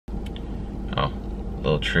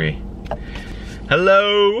little tree.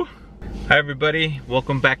 Hello! Hi everybody,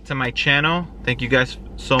 welcome back to my channel. Thank you guys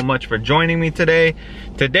so much for joining me today.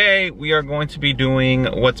 Today we are going to be doing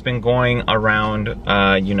what's been going around.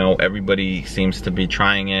 You know, everybody seems to be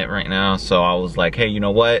trying it right now, so I was like, hey, you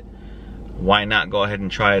know what? Why not go ahead and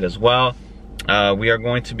try it as well? We are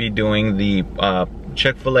going to be doing the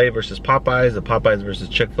Chick-fil-A versus Popeyes, the Popeyes versus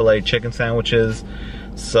Chick-fil-A chicken sandwiches.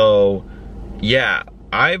 So yeah,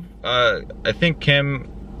 I think Kim,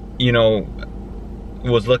 you know,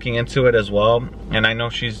 was looking into it as well, and I know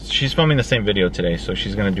she's filming the same video today, so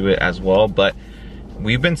she's gonna do it as well. But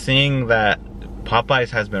we've been seeing that Popeyes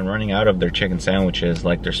has been running out of their chicken sandwiches,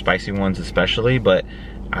 like their spicy ones especially, but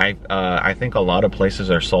I think a lot of places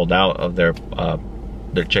are sold out of their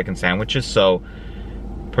chicken sandwiches. So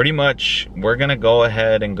pretty much we're gonna go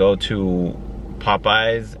ahead and go to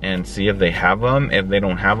Popeyes and see if they have them. If they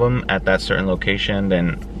don't have them at that certain location,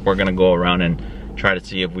 then we're gonna go around and try to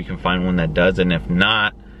see if we can find one that does, and if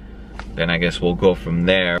not, then I guess we'll go from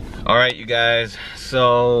there. All right, you guys,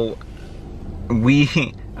 so we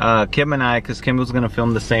Kim and I, because Kim was gonna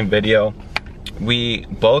film the same video, we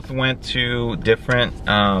both went to different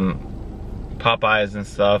Popeyes and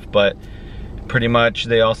stuff, but pretty much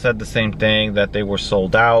they all said the same thing, that they were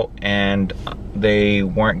sold out and they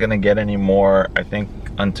weren't gonna get any more, I think,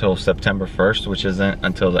 until September 1st, which isn't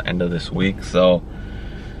until the end of this week. So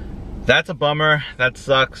that's a bummer, that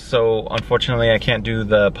sucks. So unfortunately I can't do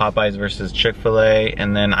the Popeyes versus Chick-fil-A,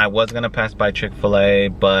 and then I was gonna pass by Chick-fil-A,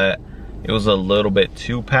 but it was a little bit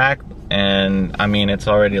too packed, and I mean, it's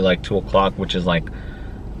already like 2 o'clock, which is like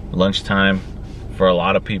lunchtime for a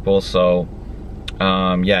lot of people. So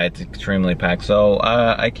yeah, it's extremely packed. So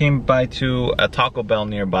I came by to a Taco Bell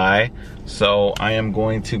nearby, so I am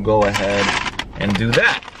going to go ahead and do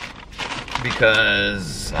that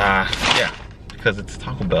because yeah, because it's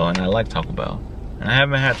Taco Bell and I like Taco Bell, and I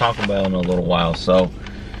haven't had Taco Bell in a little while. So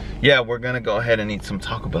yeah, we're gonna go ahead and eat some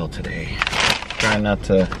Taco Bell today.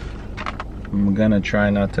 I'm gonna try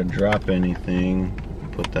not to drop anything.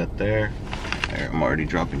 Put that there. I'm already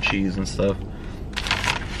dropping cheese and stuff.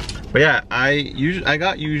 But yeah, I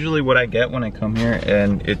got usually what I get when I come here,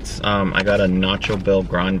 and it's I got a Nacho Bell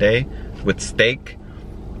Grande with steak.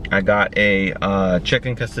 I got a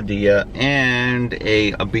chicken quesadilla and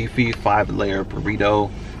a beefy 5-layer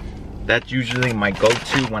burrito. That's usually my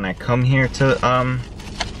go-to when I come here to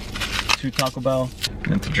Taco Bell.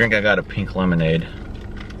 And to drink, I got a pink lemonade.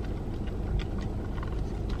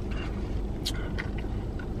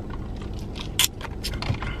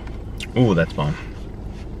 Ooh, that's fun.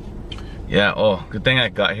 Yeah, oh, good thing I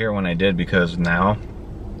got here when I did, because now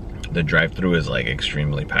the drive-thru is like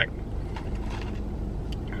extremely packed.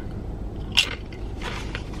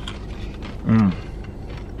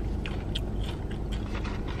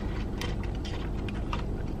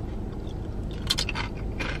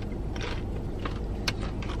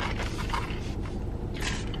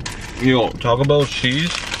 Yo, Taco Bell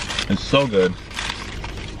cheese is so good.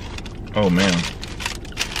 Oh man.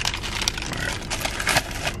 Alright.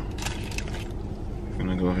 I'm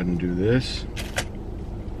gonna go ahead and do this.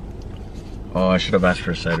 Oh, I should have asked for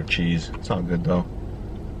a side of cheese. It's all good though.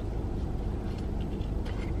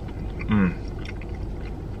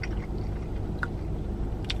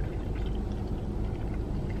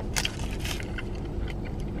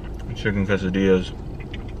 Chicken quesadillas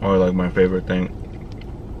are like my favorite thing.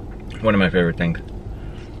 One of my favorite things.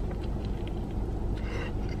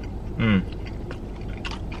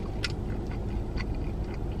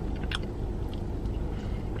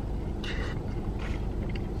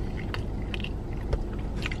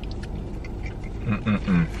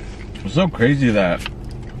 It's so crazy that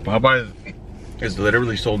Popeyes is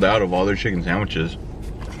literally sold out of all their chicken sandwiches.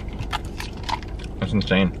 That's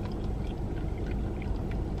insane.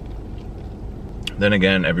 Then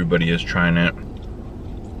again, everybody is trying it.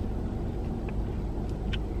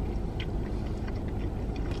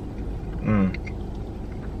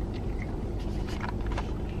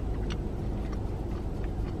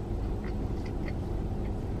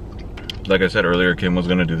 Like I said earlier, Kim was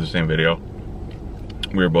gonna do the same video.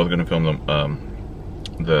 We were both gonna film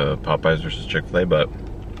the Popeyes versus Chick-fil-A, but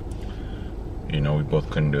you know, we both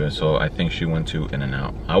couldn't do it. So I think she went to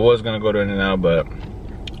In-N-Out. I was gonna go to In-N-Out, but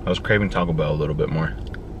I was craving Taco Bell a little bit more.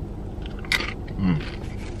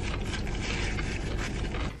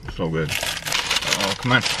 So good. Oh,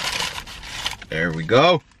 come on. There we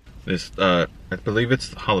go. This, I believe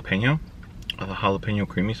it's jalapeno. The jalapeno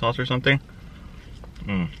creamy sauce or something.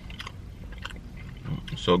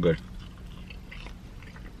 So good.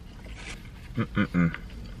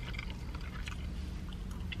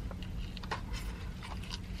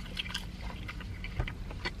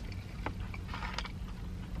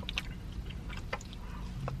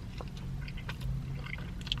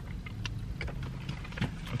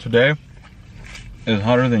 today is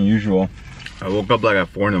hotter than usual. I woke up like at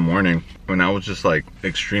 4 in the morning when I was just like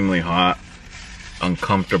extremely hot,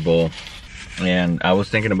 uncomfortable, and I was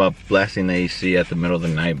thinking about blasting the AC at the middle of the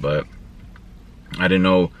night, but I didn't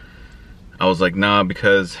know. I was like, nah,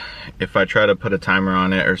 because if I try to put a timer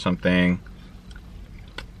on it or something,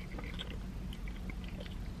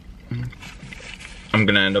 I'm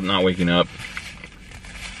gonna end up not waking up,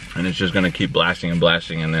 and it's just gonna keep blasting and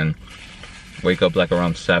blasting, and then wake up like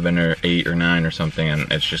around 7 or 8 or 9 or something,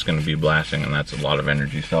 and it's just gonna be blasting, and that's a lot of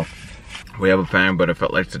energy. So we have a fan, but it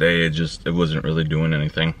felt like today it wasn't really doing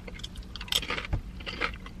anything.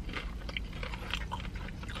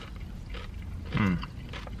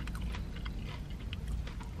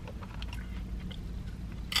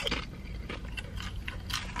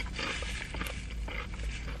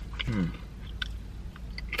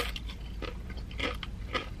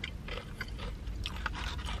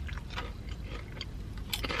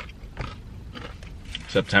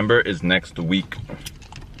 September is next week.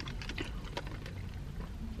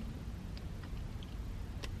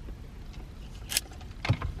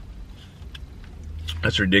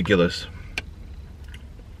 That's ridiculous.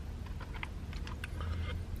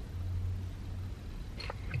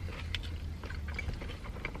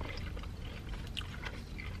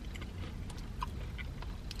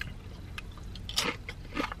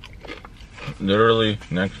 Literally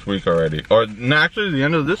next week already. Or actually the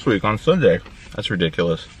end of this week on Sunday. That's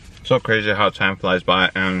ridiculous. So crazy how time flies by.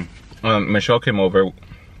 And Michelle came over,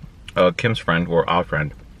 Kim's friend, or our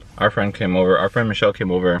friend came over. Our friend Michelle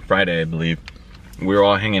came over Friday, I believe. We were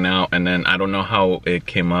all hanging out, and then I don't know how it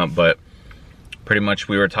came up, but pretty much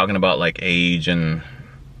we were talking about like age and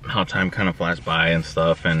how time kind of flies by and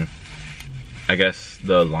stuff. And I guess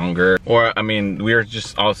the longer, or I mean, we were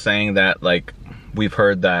just all saying that like we've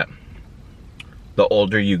heard that the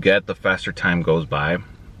older you get, the faster time goes by.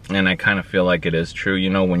 And I kind of feel like it is true. You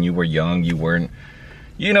know, when you were young, you weren't,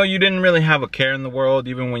 you know, you didn't really have a care in the world.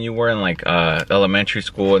 Even when you were in like elementary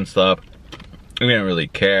school and stuff, you didn't really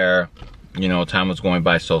care. You know, time was going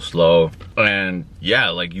by so slow. And yeah,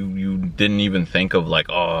 like you didn't even think of like,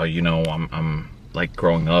 oh, you know, I'm like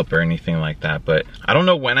growing up or anything like that. But I don't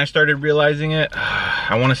know when I started realizing it.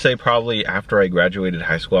 I want to say probably after I graduated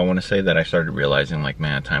high school. I want to say that I started realizing like,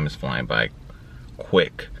 man, time is flying by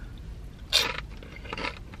quick.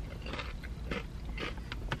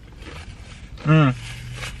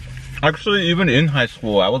 Actually, even in high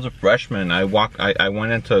school, I was a freshman. I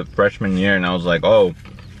went into freshman year, and I was like, oh,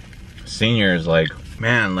 seniors, like,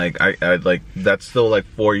 man, like I like that's still like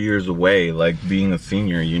 4 years away, like being a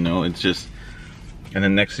senior, you know. It's just, and the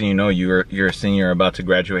next thing you know, you're a senior about to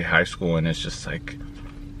graduate high school, and it's just like,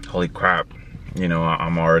 holy crap, you know,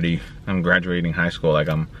 I'm graduating high school, like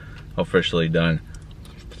I'm officially done.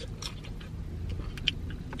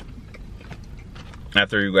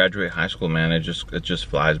 After you graduate high school, man, it just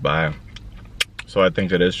flies by. So I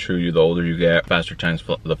think it is true. The older you get,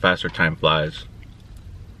 the faster time flies.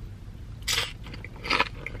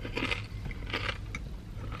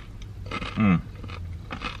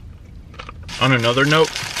 On another note,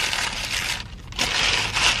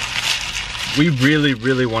 we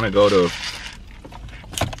really want to go to.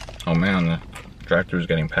 Oh man, the tractor is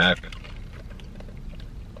getting packed.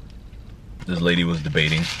 This lady was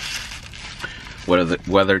debating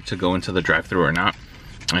whether to go into the drive-thru or not,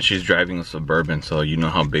 and she's driving a Suburban, so you know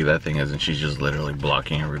how big that thing is, and she's just literally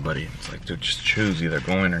blocking everybody. It's like, dude, just choose either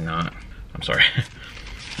go in or not. I'm sorry.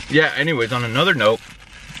 Yeah, anyways, on another note,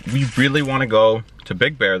 we really want to go to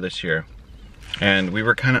Big Bear this year, and we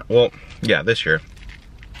were kind of, well, yeah, this year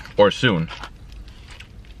or soon.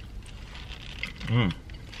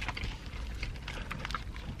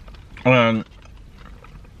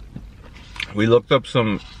 We looked up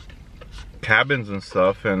some cabins and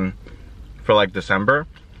stuff, and for like December,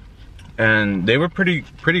 and they were pretty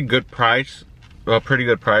good price,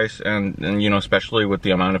 and you know, especially with the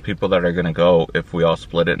amount of people that are gonna go, if we all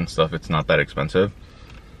split it and stuff, it's not that expensive.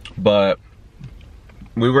 But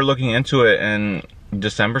we were looking into it, and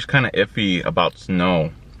December's kind of iffy about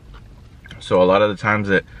snow, so a lot of the times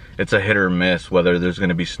it's a hit or miss whether there's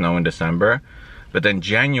gonna be snow in December. But then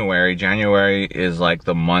January is like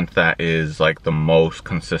the month that is like the most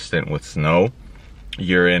consistent with snow,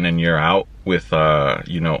 year in and year out, with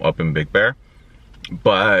you know, up in Big Bear.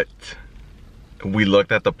 But we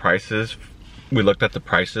looked at the prices. We looked at the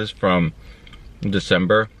prices from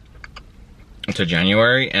December to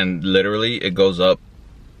January, and literally it goes up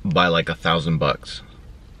by like $1,000.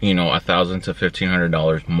 You know, $1,000 to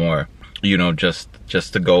 $1,500 more. You know, just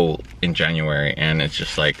to go in January, and it's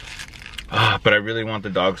just like. But I really want the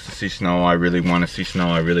dogs to see snow. I really want to see snow.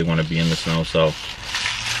 I really want to be in the snow. So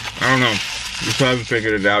I don't know. We still haven't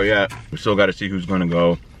figured it out yet. We still got to see who's gonna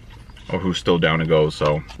go or who's still down to go.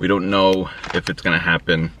 So we don't know if it's gonna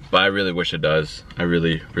happen, but I really wish it does. I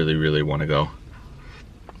really, really, really want to go.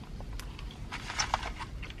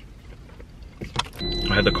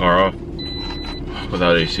 I had the car off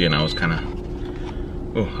without AC and I was kind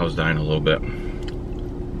of, oh, I was dying a little bit.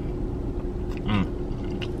 Oh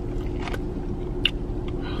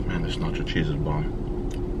man, this nacho cheese is bomb.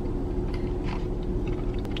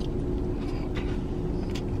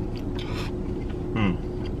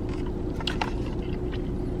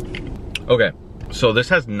 Okay, so this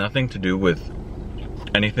has nothing to do with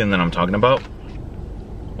anything that I'm talking about.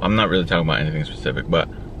 I'm not really talking about anything specific, but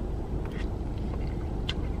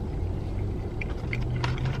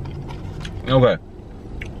okay.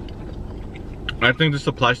 I think this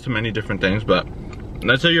applies to many different things, but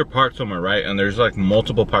let's say you're parked somewhere, right? And there's like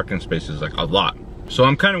multiple parking spaces, like a lot. So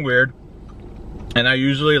I'm kind of weird, and I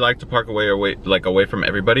usually like to park away from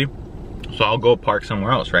everybody. So I'll go park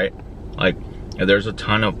somewhere else, right? Like if there's a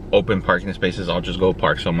ton of open parking spaces, I'll just go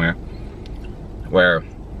park somewhere where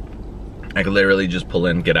I could literally just pull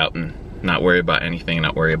in, get out, and not worry about anything,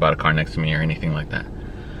 not worry about a car next to me or anything like that.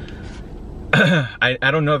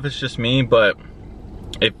 I don't know if it's just me, but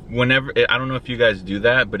I don't know if you guys do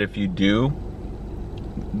that, but if you do,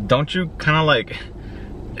 don't you kind of like,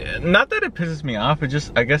 not that it pisses me off, it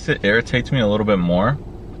just, I guess it irritates me a little bit more.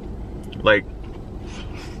 Like,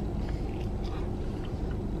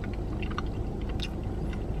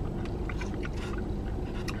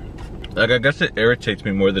 I guess it irritates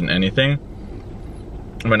me more than anything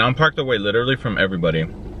when I'm parked away literally from everybody,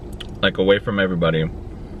 like away from everybody,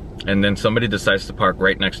 and then somebody decides to park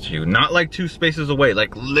right next to you, not like 2 spaces away,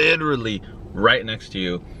 like literally right next to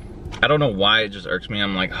you. I don't know why, it just irks me.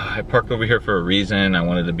 I'm like, oh, I parked over here for a reason, I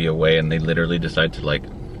wanted to be away, and they literally decide to like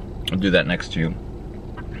do that next to you.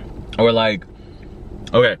 Or like,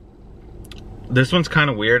 okay, this one's kind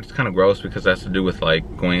of weird, it's kind of gross because it has to do with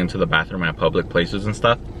like going into the bathroom at public places and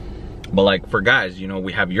stuff. But like for guys, you know,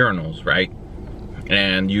 we have urinals, right?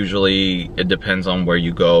 And usually it depends on where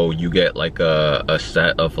you go, you get like a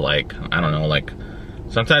set of like, I don't know, like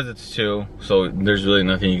sometimes it's 2, so there's really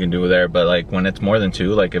nothing you can do there. But like when it's more than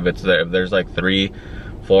 2, like if there's like 3,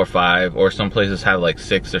 4, 5, or some places have like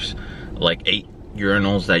 6 or like 8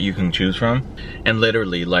 urinals that you can choose from. And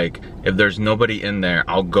literally, like if there's nobody in there,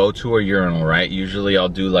 I'll go to a urinal, right? Usually I'll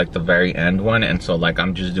do like the very end one, and so like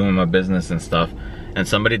I'm just doing my business and stuff, and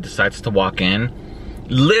somebody decides to walk in,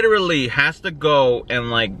 literally has to go and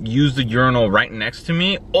like use the urinal right next to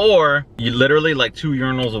me, or you literally like 2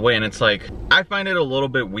 urinals away. And it's like, I find it a little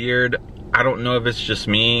bit weird. I don't know if it's just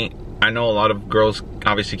me. I know a lot of girls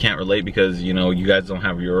obviously can't relate because, you know, you guys don't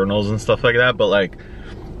have urinals and stuff like that, but like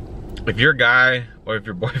if your guy or if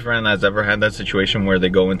your boyfriend has ever had that situation where they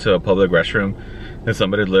go into a public restroom and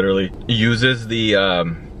somebody literally uses the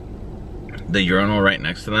urinal right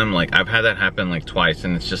next to them, like I've had that happen like twice,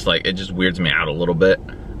 and it's just like, it just weirds me out a little bit.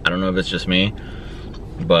 I don't know if it's just me,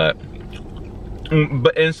 but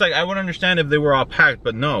it's like, I would understand if they were all packed,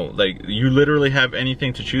 but no, like you literally have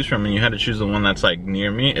anything to choose from and you had to choose the one that's like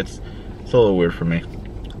near me. It's a little weird for me.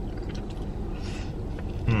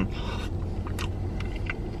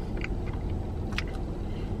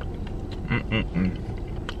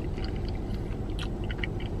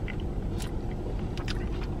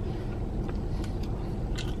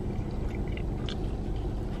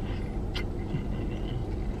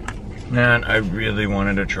 Man, I really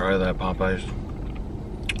wanted to try that Popeyes.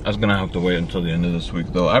 I was gonna have to wait until the end of this week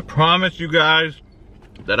though. I promise you guys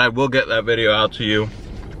that I will get that video out to you.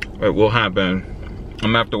 It will happen. I'm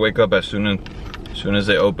gonna have to wake up as soon as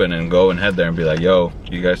they open and go and head there and be like, yo,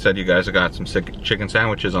 you guys said you guys got some chicken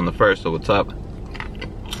sandwiches on the first, so what's up?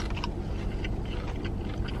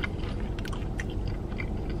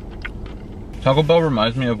 Taco Bell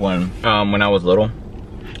reminds me of when I was little.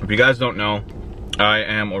 If you guys don't know, I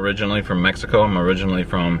am originally from Mexico. I'm originally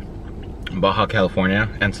from Baja California,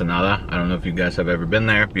 Ensenada. I don't know if you guys have ever been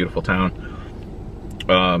there. Beautiful town.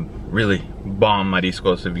 Really bomb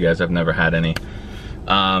mariscos if you guys have never had any.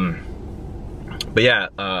 But yeah,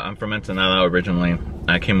 I'm from Ensenada originally.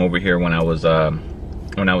 I came over here when I was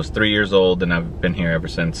 3 years old, and I've been here ever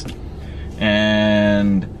since.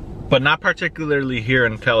 But not particularly here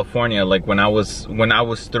in California. Like when I was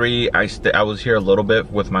 3, I was here a little bit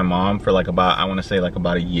with my mom for like about, I want to say like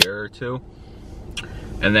about a year or 2.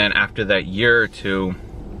 And then after that year or 2,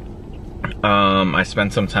 I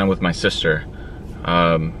spent some time with my sister,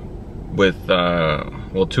 with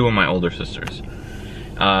well, 2 of my older sisters.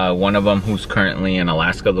 One of them who's currently in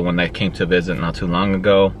Alaska, the one that came to visit not too long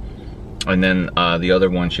ago. And then the other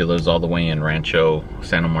one, she lives all the way in Rancho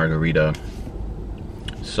Santa Margarita.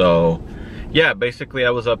 So yeah, basically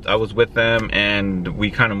I was with them, and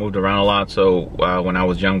we kind of moved around a lot. So when I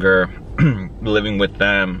was younger, living with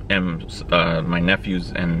them and my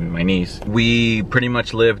nephews and my niece, we pretty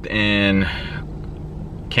much lived in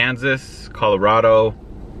Kansas, Colorado,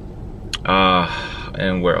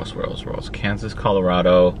 and where else? Kansas,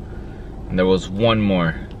 Colorado, and there was one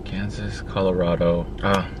more. Kansas, Colorado.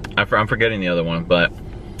 I'm forgetting the other one, but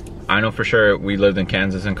I know for sure we lived in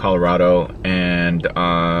Kansas and Colorado, and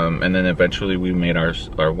then eventually we made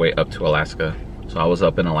our way up to Alaska. So I was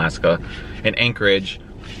up in Alaska, in Anchorage,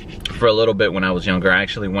 for a little bit when I was younger. I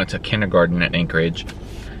actually went to kindergarten at Anchorage.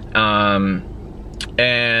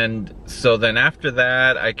 And so then after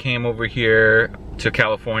that, I came over here to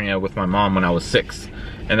California with my mom when I was 6.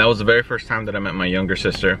 And that was the very first time that I met my younger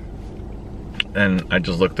sister. And I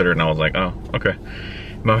just looked at her and I was like, oh, okay.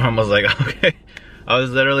 My mom was like, okay. I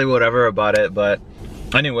was literally whatever about it. But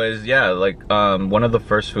anyways, yeah, like one of the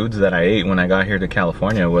first foods that I ate when I got here to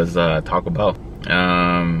California was Taco Bell.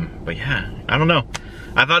 But yeah, I don't know.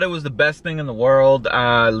 I thought it was the best thing in the world.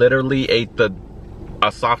 I literally ate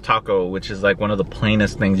a soft taco, which is like one of the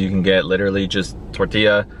plainest things you can get. Literally just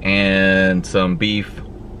tortilla and some beef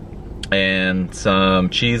and some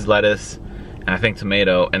cheese, lettuce, and I think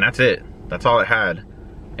tomato, and that's it. That's all it had.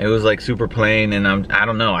 It was like super plain, and I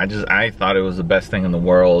don't know, I thought it was the best thing in the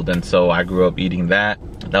world, and so I grew up eating that.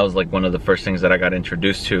 That was like one of the first things that I got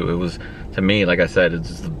introduced to. It was, to me, like I said, it's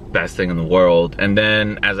just the best thing in the world. And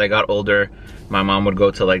then as I got older, my mom would go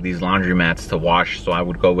to like these laundromats to wash, so I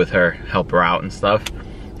would go with her, help her out and stuff.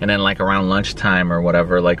 And then like around lunchtime or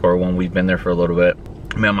whatever, like, or when we've been there for a little bit,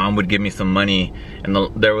 my mom would give me some money, and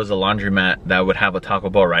there was a laundromat that would have a Taco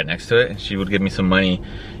Bell right next to it, and she would give me some money,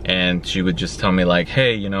 and she would just tell me like,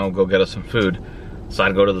 hey, you know, go get us some food. So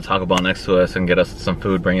I'd go to the Taco Bell next to us and get us some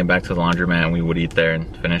food, bring it back to the laundromat, and we would eat there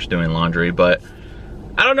and finish doing laundry. But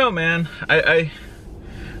I don't know, man. I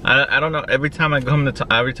don't know. Every time I come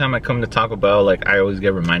to Taco Bell, like, I always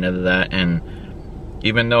get reminded of that. And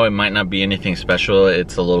even though it might not be anything special,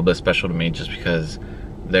 it's a little bit special to me just because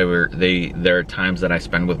there are times that I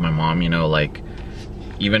spend with my mom, you know, like,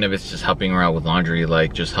 even if it's just helping her out with laundry,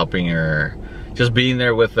 like just helping her, just being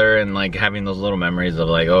there with her, and like having those little memories of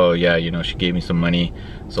like, oh yeah, you know, she gave me some money,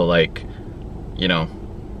 so like, you know,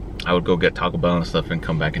 I would go get Taco Bell and stuff and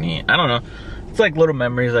come back and eat. I don't know. It's like little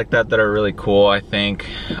memories like that that are really cool, I think.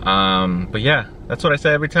 But yeah, that's what I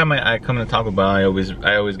say. Every time I come to Taco Bell, I always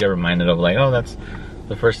get reminded of like, oh, that's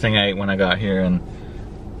the first thing I ate when I got here, and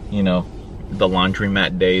you know, the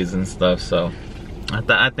laundromat days and stuff. So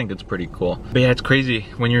I think it's pretty cool. But yeah, it's crazy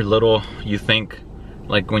when you're little, you think,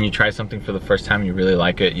 like, when you try something for the first time, you really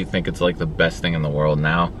like it, you think it's like the best thing in the world.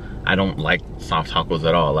 Now I don't like soft tacos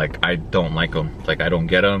at all. Like, I don't like them. Like, I don't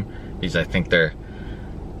get them because I think they're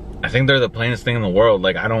the plainest thing in the world.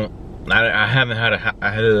 Like, I haven't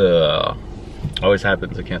had always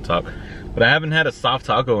happens, I can't talk, but I haven't had a soft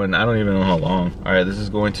taco in I don't even know how long. All right, this is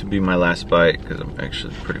going to be my last bite because I'm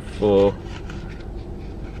actually pretty full.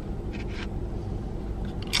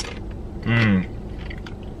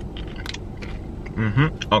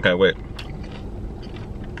 Okay, wait.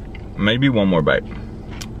 Maybe one more bite.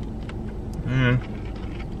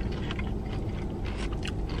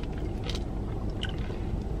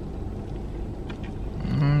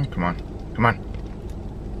 Come on, come on.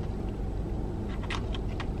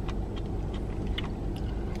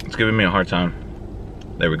 It's giving me a hard time.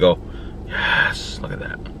 There we go. Yes, look at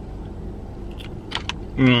that.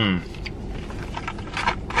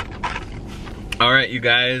 All right, you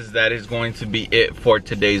guys, that is going to be it for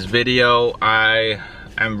today's video.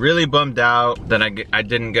 I'm really bummed out that I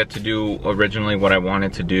didn't get to do originally what I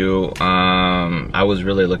wanted to do. I was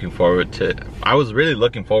really looking forward to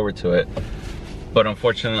it, but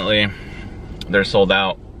unfortunately they're sold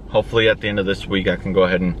out. Hopefully at the end of this week I can go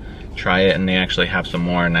ahead and try it, and they actually have some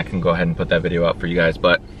more, and I can go ahead and put that video out for you guys.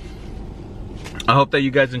 But I hope that you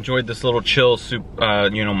guys enjoyed this little chill soup,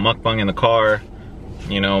 you know, mukbang in the car.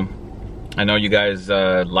 You know, I know you guys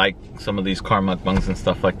like some of these car mukbangs and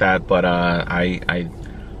stuff like that, but I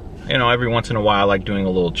you know, every once in a while I like doing a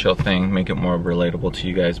little chill thing, make it more relatable to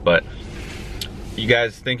you guys. But you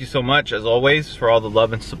guys, thank you so much as always for all the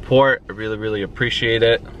love and support. I really appreciate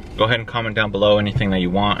it. Go ahead and comment down below anything that you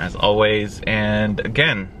want, as always. And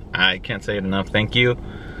again, I can't say it enough, thank you.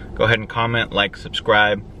 Go ahead and comment, like,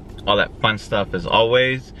 subscribe, all that fun stuff as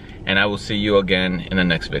always, and I will see you again in the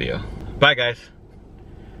next video. Bye guys.